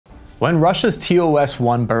When Russia's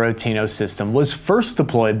TOS-1 Buratino system was first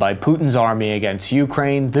deployed by Putin's army against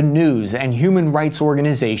Ukraine, the news and human rights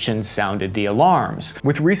organizations sounded the alarms.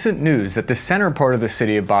 With recent news that the center part of the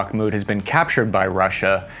city of Bakhmut has been captured by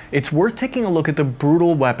Russia, it's worth taking a look at the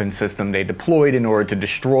brutal weapon system they deployed in order to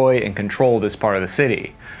destroy and control this part of the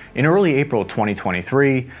city. In early April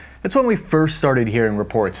 2023, that's when we first started hearing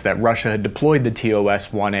reports that Russia had deployed the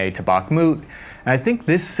TOS-1A to Bakhmut, and I think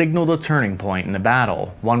this signaled a turning point in the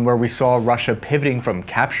battle, one where we saw Russia pivoting from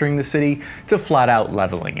capturing the city to flat out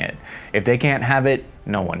leveling it. If they can't have it,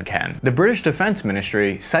 no one can. The British Defense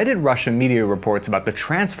Ministry cited Russian media reports about the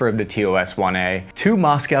transfer of the TOS-1A to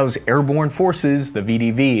Moscow's airborne forces, the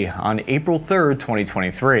VDV, on April 3,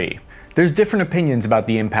 2023. There's different opinions about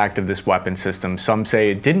the impact of this weapon system. Some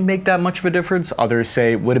say it didn't make that much of a difference, others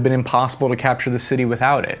say it would have been impossible to capture the city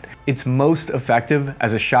without it. It's most effective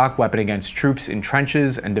as a shock weapon against troops in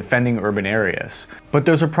trenches and defending urban areas. But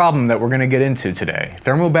there's a problem that we're going to get into today.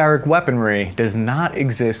 Thermobaric weaponry does not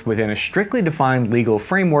exist within a strictly defined legal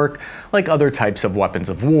framework like other types of weapons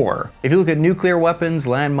of war. If you look at nuclear weapons,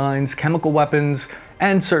 landmines, chemical weapons,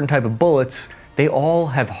 and certain type of bullets, they all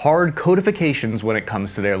have hard codifications when it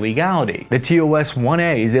comes to their legality. The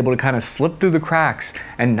TOS-1A is able to kind of slip through the cracks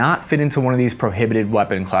and not fit into one of these prohibited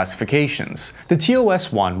weapon classifications. The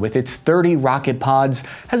TOS-1, with its 30 rocket pods,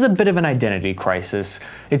 has a bit of an identity crisis.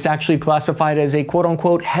 It's actually classified as a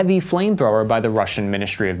quote-unquote heavy flamethrower by the Russian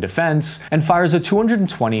Ministry of Defense and fires a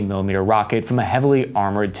 220mm rocket from a heavily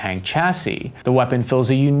armored tank chassis. The weapon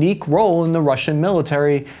fills a unique role in the Russian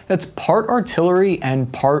military that's part artillery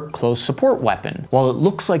and part close support weapon. While it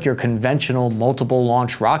looks like your conventional multiple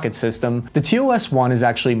launch rocket system, the TOS-1 is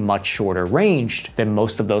actually much shorter ranged than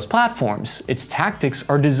most of those platforms. Its tactics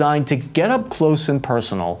are designed to get up close and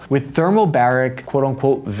personal with thermobaric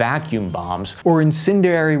quote-unquote vacuum bombs or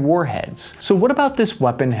incendiary warheads. So what about this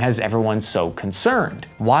weapon has everyone so concerned?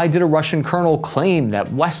 Why did a Russian colonel claim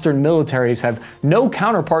that Western militaries have no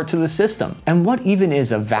counterpart to the system? And what even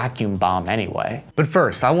is a vacuum bomb anyway? But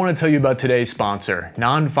first, I want to tell you about today's sponsor,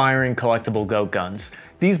 non-firing collectible goat guns.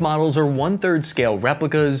 These models are 1/3 scale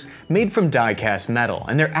replicas made from die-cast metal,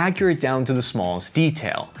 and they're accurate down to the smallest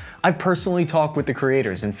detail. I've personally talked with the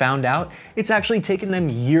creators and found out it's actually taken them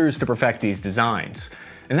years to perfect these designs.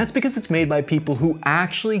 And that's because it's made by people who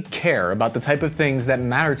actually care about the type of things that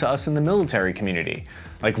matter to us in the military community,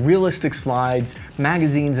 like realistic slides,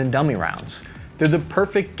 magazines, and dummy rounds. They're the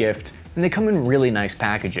perfect gift, and they come in really nice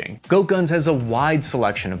packaging. Goat Guns has a wide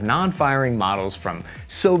selection of non-firing models from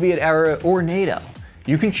Soviet era or NATO.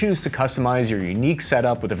 You can choose to customize your unique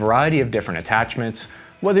setup with a variety of different attachments,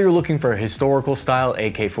 whether you're looking for a historical style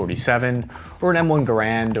AK-47, or an M1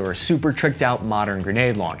 Garand, or a super tricked out modern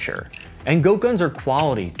grenade launcher. And Goat Guns are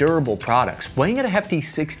quality, durable products, weighing at a hefty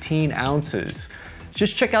 16 ounces.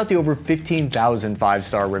 Just check out the over 15,000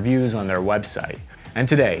 5-star reviews on their website. And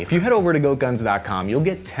today, if you head over to goatguns.com, you'll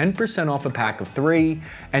get 10% off a pack of 3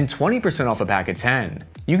 and 20% off a pack of 10.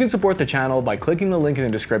 You can support the channel by clicking the link in the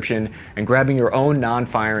description and grabbing your own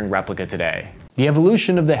non-firing replica today. The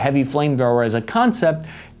evolution of the heavy flamethrower as a concept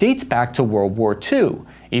dates back to World War II.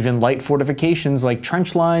 Even light fortifications like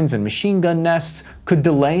trench lines and machine gun nests could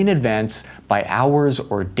delay an advance by hours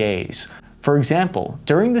or days. For example,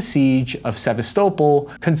 during the siege of Sevastopol,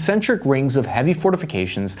 concentric rings of heavy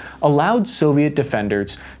fortifications allowed Soviet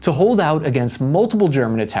defenders to hold out against multiple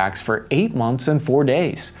German attacks for 8 months and 4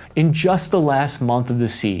 days. In just the last month of the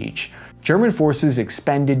siege, German forces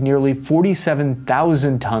expended nearly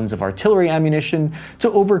 47,000 tons of artillery ammunition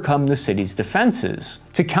to overcome the city's defenses.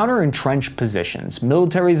 To counter entrenched positions,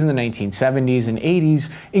 militaries in the 1970s and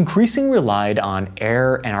 80s increasingly relied on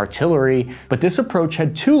air and artillery, but this approach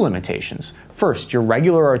had two limitations. First, your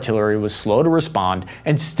regular artillery was slow to respond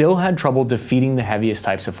and still had trouble defeating the heaviest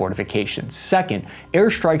types of fortifications. Second,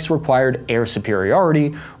 airstrikes required air superiority,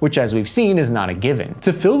 which as we've seen is not a given.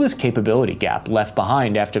 To fill this capability gap left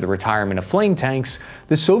behind after the retirement of flame tanks,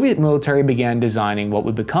 the Soviet military began designing what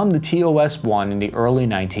would become the TOS-1 in the early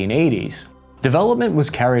 1980s. Development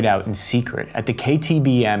was carried out in secret at the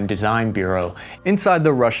KTBM Design Bureau inside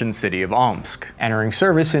the Russian city of Omsk, entering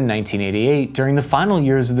service in 1988 during the final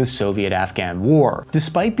years of the Soviet-Afghan War.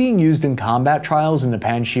 Despite being used in combat trials in the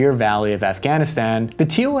Panjshir Valley of Afghanistan, the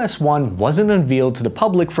TOS-1 wasn't unveiled to the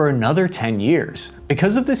public for another 10 years.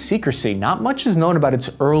 Because of this secrecy, not much is known about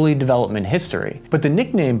its early development history, but the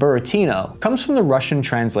nickname Buratino comes from the Russian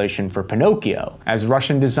translation for Pinocchio, as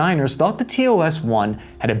Russian designers thought the TOS-1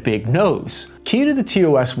 had a big nose. Key to the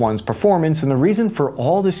TOS-1's performance and the reason for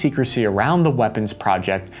all the secrecy around the weapons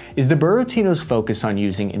project is the Buratino's focus on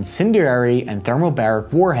using incendiary and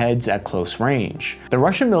thermobaric warheads at close range. The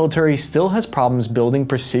Russian military still has problems building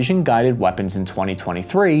precision-guided weapons in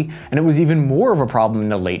 2023, and it was even more of a problem in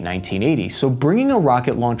the late 1980s, so bringing a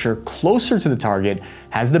rocket launcher closer to the target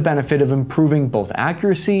has the benefit of improving both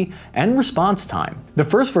accuracy and response time. The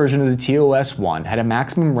first version of the TOS-1 had a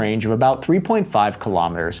maximum range of about 3.5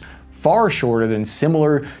 kilometers, far shorter than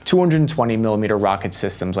similar 220mm rocket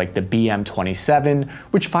systems like the BM-27,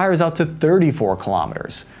 which fires out to 34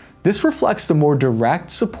 kilometers. This reflects the more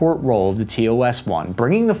direct support role of the TOS-1,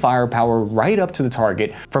 bringing the firepower right up to the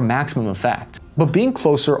target for maximum effect. But being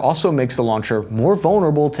closer also makes the launcher more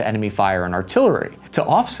vulnerable to enemy fire and artillery. To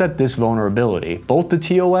offset this vulnerability, both the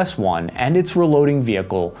TOS-1 and its reloading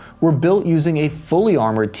vehicle were built using a fully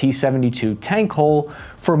armored T-72 tank hull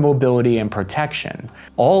for mobility and protection.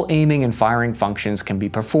 All aiming and firing functions can be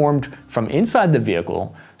performed from inside the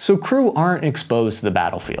vehicle, so crew aren't exposed to the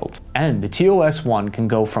battlefield. And the TOS-1 can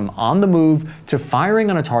go from on the move to firing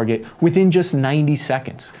on a target within just 90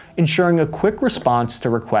 seconds, ensuring a quick response to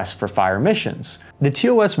requests for fire missions. The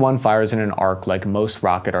TOS-1 fires in an arc like most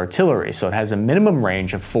rocket artillery, so it has a minimum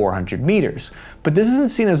range of 400 meters. But this isn't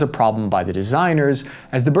seen as a problem by the designers,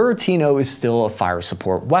 as the Buratino is still a fire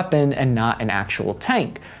support weapon and not an actual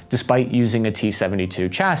tank, despite using a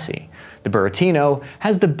T-72 chassis. The Buratino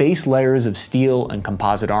has the base layers of steel and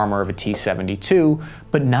composite armor of a T-72,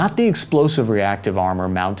 but not the explosive reactive armor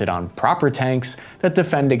mounted on proper tanks that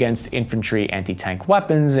defend against infantry anti-tank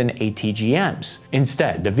weapons and ATGMs.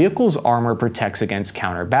 Instead, the vehicle's armor protects against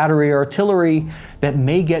counter-battery artillery that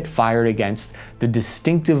may get fired against the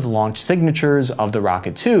distinctive launch signatures of the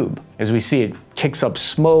rocket tube. As we see, it kicks up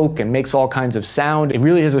smoke and makes all kinds of sound. It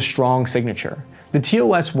really has a strong signature. The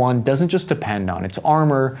TOS-1 doesn't just depend on its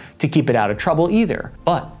armor to keep it out of trouble either,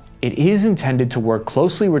 but it is intended to work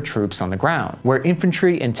closely with troops on the ground, where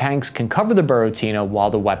infantry and tanks can cover the Buratino while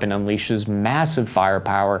the weapon unleashes massive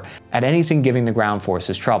firepower at anything giving the ground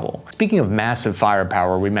forces trouble. Speaking of massive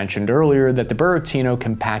firepower, we mentioned earlier that the Buratino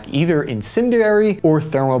can pack either incendiary or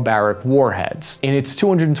thermobaric warheads in its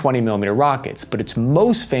 220mm rockets, but it's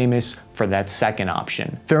most famous for that second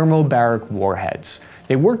option, thermobaric warheads.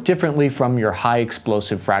 They work differently from your high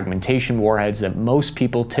explosive fragmentation warheads that most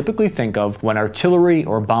people typically think of when artillery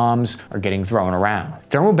or bombs are getting thrown around.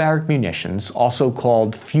 Thermobaric munitions, also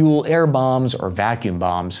called fuel-air bombs or vacuum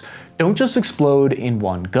bombs, don't just explode in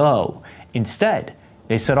one go. Instead,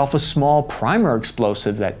 they set off a small primer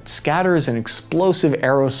explosive that scatters an explosive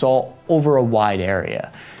aerosol over a wide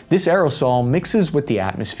area. This aerosol mixes with the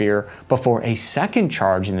atmosphere before a second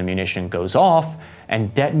charge in the munition goes off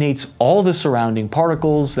and detonates all the surrounding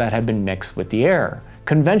particles that have been mixed with the air.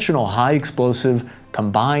 Conventional high explosive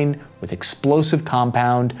combined with explosive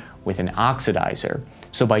compound with an oxidizer.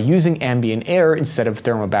 So by using ambient air instead of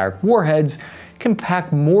thermobaric warheads, can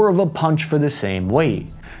pack more of a punch for the same weight.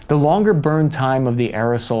 The longer burn time of the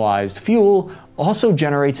aerosolized fuel also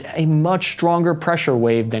generates a much stronger pressure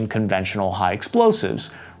wave than conventional high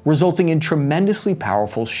explosives, resulting in tremendously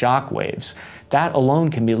powerful shock waves. That alone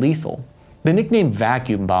can be lethal. The nickname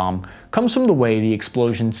vacuum bomb comes from the way the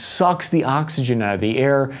explosion sucks the oxygen out of the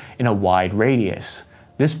air in a wide radius.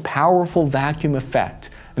 This powerful vacuum effect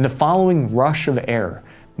and the following rush of air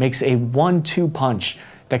makes a 1-2 punch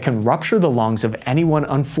that can rupture the lungs of anyone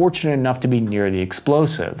unfortunate enough to be near the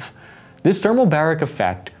explosive. This thermobaric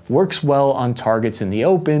effect works well on targets in the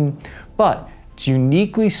open, but it's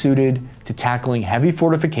uniquely suited to tackling heavy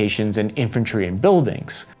fortifications and infantry in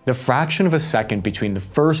buildings. The fraction of a second between the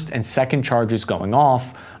first and second charges going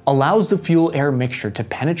off allows the fuel-air mixture to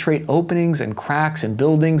penetrate openings and cracks in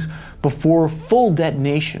buildings before full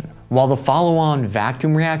detonation, while the follow-on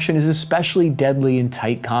vacuum reaction is especially deadly in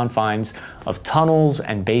tight confines of tunnels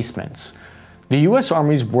and basements. The US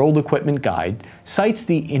Army's World Equipment Guide cites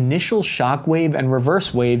the initial shock wave and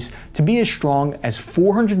reverse waves to be as strong as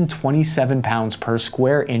 427 pounds per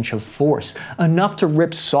square inch of force, enough to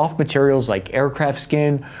rip soft materials like aircraft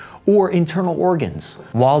skin or internal organs,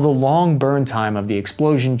 while the long burn time of the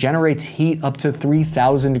explosion generates heat up to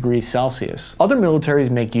 3,000 degrees Celsius. Other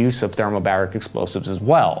militaries make use of thermobaric explosives as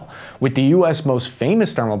well, with the US most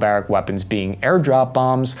famous thermobaric weapons being airdrop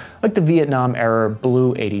bombs like the Vietnam-era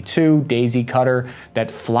Blue 82 Daisy Cutter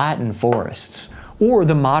that flatten forests, or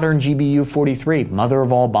the modern GBU-43, mother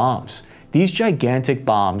of all bombs. These gigantic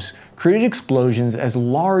bombs created explosions as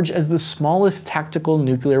large as the smallest tactical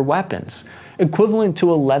nuclear weapons, equivalent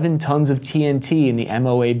to 11 tons of TNT in the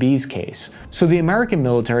MOAB's case. So the American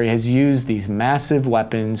military has used these massive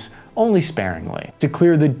weapons only sparingly, to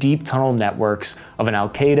clear the deep tunnel networks of an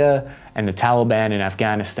Al-Qaeda and the Taliban in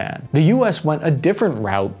Afghanistan. The US went a different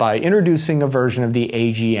route by introducing a version of the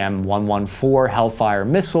AGM-114 Hellfire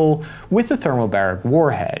missile with a thermobaric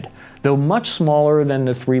warhead. Though much smaller than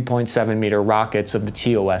the 3.7-meter rockets of the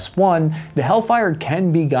TOS-1, the Hellfire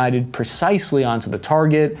can be guided precisely onto the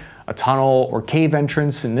target, a tunnel or cave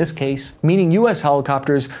entrance in this case, meaning US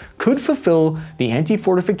helicopters could fulfill the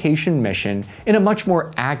anti-fortification mission in a much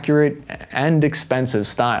more accurate and expensive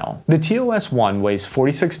style. The TOS-1 weighs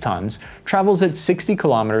 46 tons, travels at 60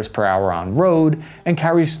 kilometers per hour on road, and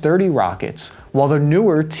carries 30 rockets, while the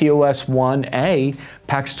newer TOS-1A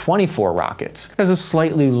packs 24 rockets. It has a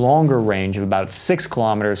slightly longer range of about 6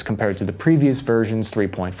 kilometers compared to the previous version's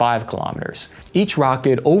 3.5 kilometers. Each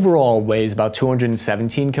rocket overall weighs about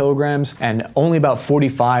 217 kilograms, and only about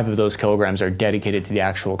 45 of those kilograms are dedicated to the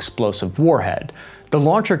actual explosive warhead. The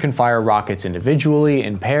launcher can fire rockets individually,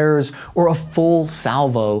 in pairs, or a full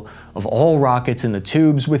salvo of all rockets in the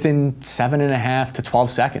tubes within 7.5 to 12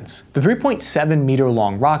 seconds. The 3.7-meter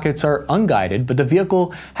long rockets are unguided, but the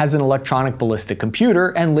vehicle has an electronic ballistic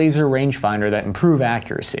computer and laser rangefinder that improve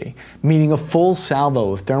accuracy, meaning a full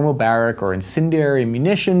salvo of thermobaric or incendiary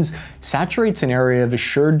munitions saturates an area of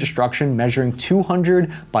assured destruction measuring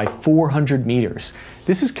 200 by 400 meters.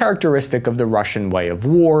 This is characteristic of the Russian way of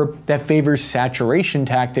war that favors saturation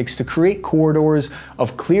tactics to create corridors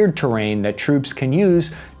of cleared terrain that troops can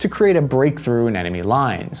use to create a breakthrough in enemy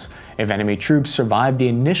lines. If enemy troops survive the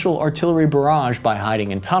initial artillery barrage by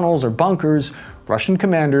hiding in tunnels or bunkers, Russian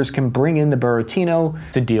commanders can bring in the Buratino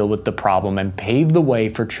to deal with the problem and pave the way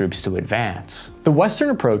for troops to advance. The Western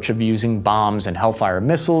approach of using bombs and Hellfire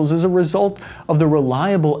missiles is a result of the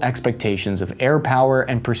reliable expectations of air power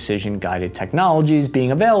and precision-guided technologies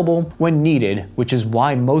being available when needed, which is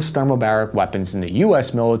why most thermobaric weapons in the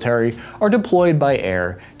US military are deployed by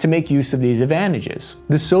air to make use of these advantages.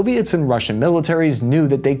 The Soviets and Russian militaries knew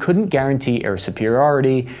that they couldn't guarantee air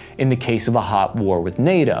superiority in the case of a hot war with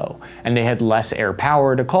NATO, and they had less air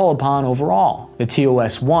power to call upon overall. The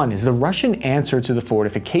TOS-1 is the Russian answer to the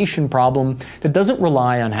fortification problem that doesn't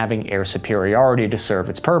rely on having air superiority to serve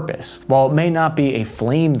its purpose. While it may not be a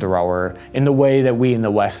flamethrower in the way that we in the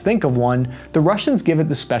West think of one, the Russians give it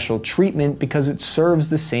the special treatment because it serves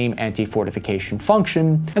the same anti-fortification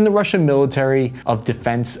function, and the Russian military of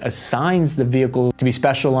defense assigns the vehicle to be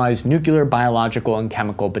specialized nuclear, biological, and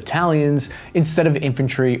chemical battalions instead of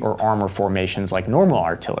infantry or armor formations like normal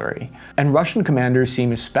artillery. And Russian commanders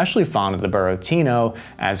seem especially fond of the Buratino,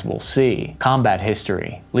 as we'll see. Combat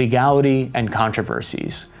history, legality, and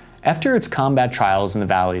controversies. After its combat trials in the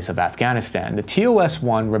valleys of Afghanistan, the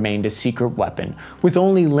TOS-1 remained a secret weapon with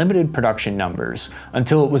only limited production numbers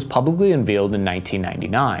until it was publicly unveiled in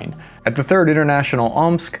 1999 at the 3rd International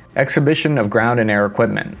Omsk Exhibition of Ground and Air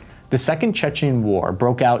Equipment. The Second Chechen War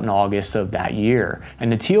broke out in August of that year, and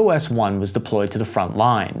the TOS-1 was deployed to the front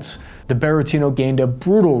lines. The Buratino gained a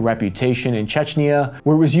brutal reputation in Chechnya,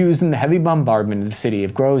 where it was used in the heavy bombardment of the city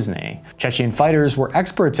of Grozny. Chechen fighters were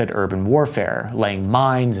experts at urban warfare, laying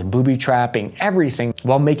mines and booby-trapping everything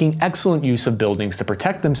while making excellent use of buildings to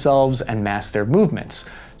protect themselves and mask their movements,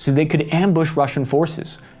 so they could ambush Russian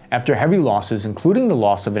forces. After heavy losses, including the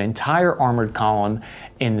loss of an entire armored column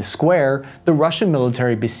in the square, the Russian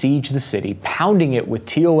military besieged the city, pounding it with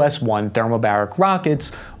TOS-1 thermobaric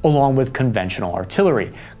rockets along with conventional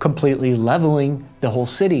artillery, completely leveling the whole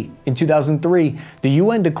city. In 2003, the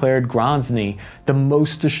UN declared Grozny the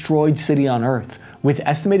most destroyed city on Earth, with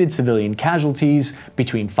estimated civilian casualties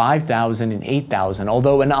between 5,000 and 8,000,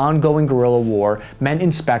 although an ongoing guerrilla war meant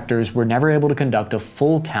inspectors were never able to conduct a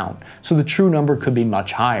full count, so the true number could be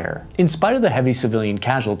much higher. In spite of the heavy civilian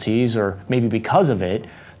casualties, or maybe because of it,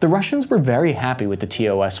 the Russians were very happy with the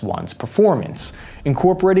TOS-1's performance,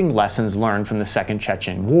 incorporating lessons learned from the Second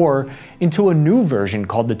Chechen War into a new version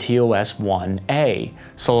called the TOS-1A,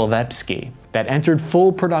 Solovetsky, that entered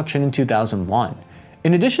full production in 2001.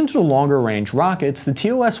 In addition to the longer-range rockets, the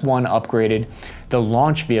TOS-1 upgraded the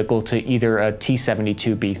launch vehicle to either a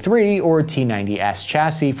T-72B3 or a T-90S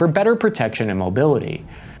chassis for better protection and mobility.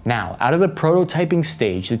 Now, out of the prototyping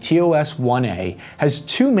stage, the TOS-1A has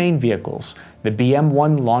two main vehicles, the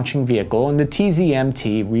BM-1 launching vehicle and the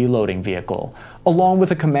TZM-T reloading vehicle, along with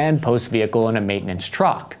a command post vehicle and a maintenance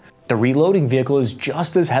truck. The reloading vehicle is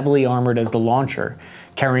just as heavily armored as the launcher,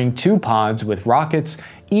 carrying two pods with rockets,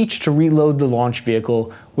 each to reload the launch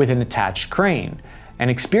vehicle with an attached crane. An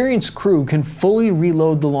experienced crew can fully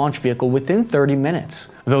reload the launch vehicle within 30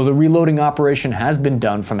 minutes. Though the reloading operation has been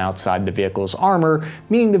done from outside the vehicle's armor,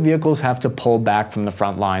 meaning the vehicles have to pull back from the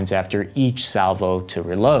front lines after each salvo to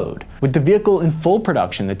reload. With the vehicle in full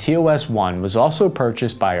production, the TOS-1 was also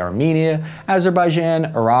purchased by Armenia, Azerbaijan,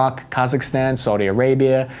 Iraq, Kazakhstan, Saudi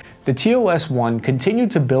Arabia. The TOS-1 continued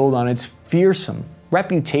to build on its fearsome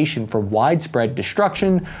reputation for widespread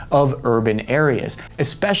destruction of urban areas,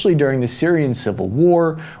 especially during the Syrian civil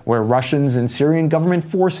war, where Russians and Syrian government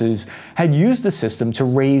forces had used the system to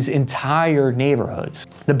raze entire neighborhoods.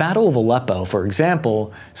 The Battle of Aleppo, for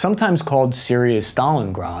example, sometimes called Syria's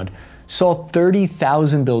Stalingrad, saw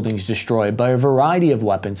 30,000 buildings destroyed by a variety of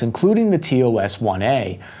weapons, including the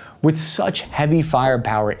TOS-1A. With such heavy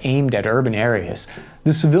firepower aimed at urban areas,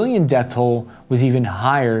 the civilian death toll was even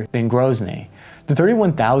higher than Grozny. The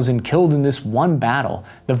 31,000 killed in this one battle,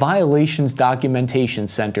 the Violations Documentation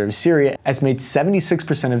Center of Syria estimates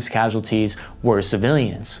 76% of its casualties were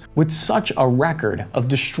civilians. With such a record of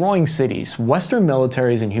destroying cities, Western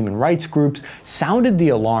militaries and human rights groups sounded the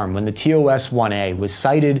alarm when the TOS-1A was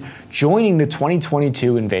sighted joining the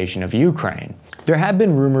 2022 invasion of Ukraine. There had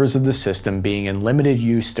been rumors of the system being in limited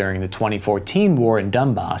use during the 2014 war in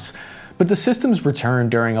Donbass, but the system's return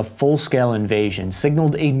during a full-scale invasion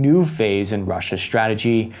signaled a new phase in Russia's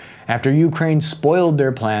strategy after Ukraine spoiled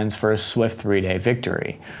their plans for a swift three-day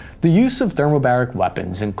victory. The use of thermobaric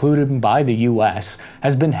weapons, included by the US,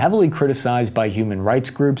 has been heavily criticized by human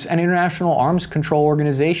rights groups and international arms control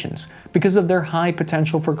organizations because of their high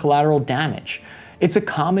potential for collateral damage. It's a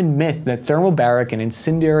common myth that thermobaric and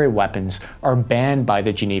incendiary weapons are banned by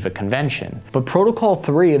the Geneva Convention, but Protocol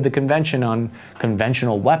 3 of the Convention on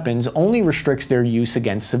Conventional Weapons only restricts their use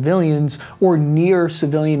against civilians or near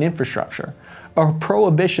civilian infrastructure, a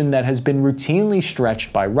prohibition that has been routinely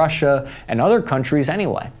stretched by Russia and other countries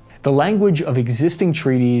anyway. The language of existing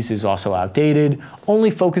treaties is also outdated,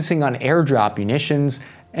 only focusing on airdrop munitions,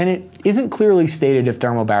 and it isn't clearly stated if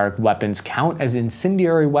thermobaric weapons count as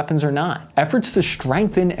incendiary weapons or not. Efforts to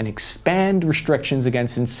strengthen and expand restrictions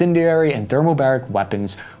against incendiary and thermobaric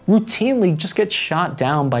weapons routinely just get shot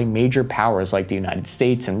down by major powers like the United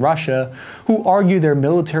States and Russia, who argue their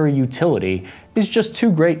military utility is just too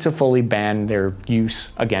great to fully ban their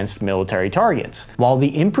use against military targets. While the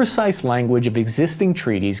imprecise language of existing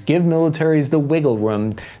treaties give militaries the wiggle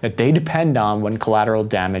room that they depend on when collateral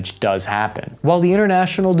damage does happen. While the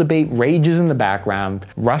international debate rages in the background,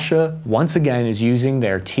 Russia once again is using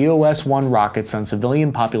their TOS-1 rockets on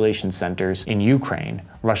civilian population centers in Ukraine.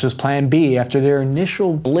 Russia's plan B, after their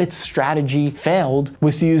initial blitz strategy failed,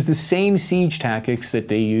 was to use the same siege tactics that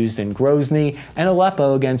they used in Grozny and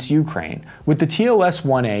Aleppo against Ukraine, with the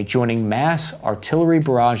TOS-1A joining mass artillery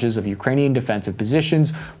barrages of Ukrainian defensive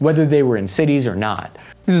positions, whether they were in cities or not.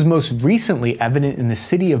 This is most recently evident in the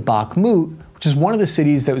city of Bakhmut, which is one of the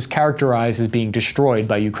cities that was characterized as being destroyed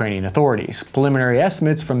by Ukrainian authorities. Preliminary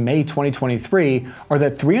estimates from May 2023 are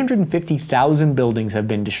that 350,000 buildings have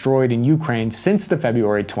been destroyed in Ukraine since the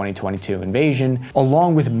February 2022 invasion,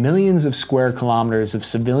 along with millions of square kilometers of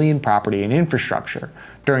civilian property and infrastructure.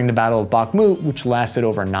 During the Battle of Bakhmut, which lasted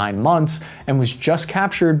over 9 months and was just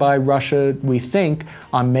captured by Russia, we think,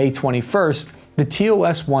 on May 21st, the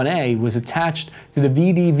TOS-1A was attached to the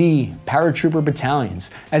VDV paratrooper battalions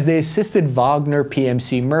as they assisted Wagner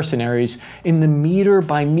PMC mercenaries in the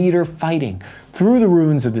meter-by-meter fighting through the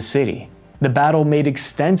ruins of the city. The battle made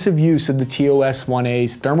extensive use of the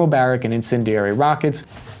TOS-1A's thermobaric and incendiary rockets,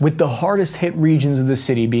 with the hardest hit regions of the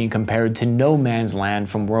city being compared to no man's land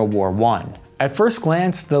from World War I. At first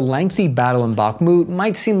glance, the lengthy battle in Bakhmut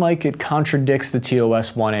might seem like it contradicts the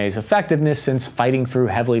TOS-1A's effectiveness, since fighting through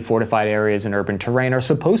heavily fortified areas and urban terrain are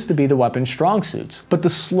supposed to be the weapon's strong suits. But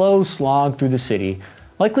the slow slog through the city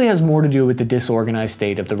likely has more to do with the disorganized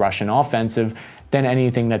state of the Russian offensive than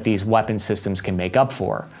anything that these weapon systems can make up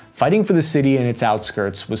for. Fighting for the city and its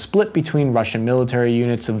outskirts was split between Russian military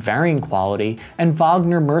units of varying quality and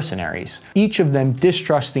Wagner mercenaries, each of them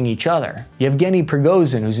distrusting each other. Yevgeny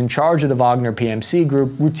Prigozhin, who's in charge of the Wagner PMC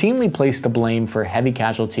group, routinely placed the blame for heavy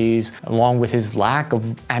casualties, along with his lack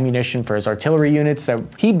of ammunition for his artillery units, that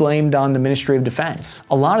he blamed on the Ministry of Defense.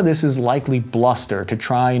 A lot of this is likely bluster to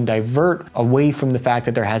try and divert away from the fact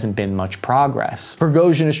that there hasn't been much progress.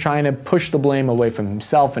 Prigozhin is trying to push the blame away from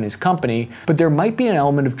himself and his company, but there might be an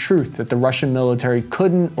element of truth that the Russian military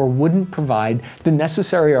couldn't or wouldn't provide the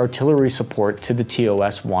necessary artillery support to the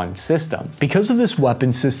TOS-1 system. Because of this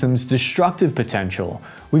weapon system's destructive potential,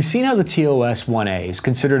 we've seen how the TOS-1A is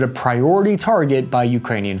considered a priority target by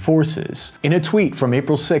Ukrainian forces. In a tweet from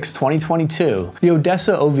April 6, 2022, the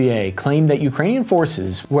Odessa OVA claimed that Ukrainian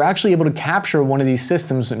forces were actually able to capture one of these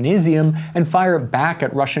systems in Izium and fire it back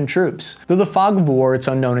at Russian troops. Though the fog of war, it's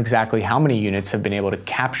unknown exactly how many units have been able to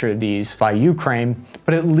capture these by Ukraine,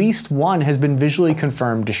 but at least one has been visually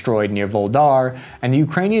confirmed destroyed near Voldar, and the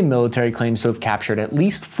Ukrainian military claims to have captured at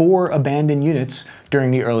least 4 abandoned units during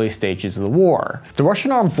the early stages of the war. The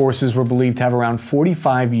Russian armed forces were believed to have around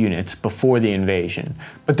 45 units before the invasion,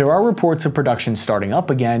 but there are reports of production starting up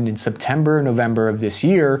again in September, November of this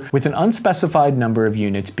year, with an unspecified number of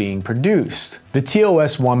units being produced. The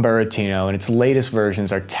TOS-1 Buratino and its latest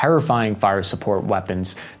versions are terrifying fire support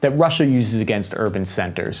weapons that Russia uses against urban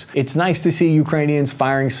centers. It's nice to see Ukrainians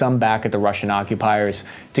firing some back at the Russian occupiers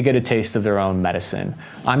to get a taste of their own medicine.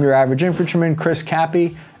 I'm your average infantryman,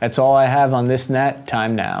 Cappy. That's all I have on this net.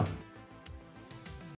 Time now.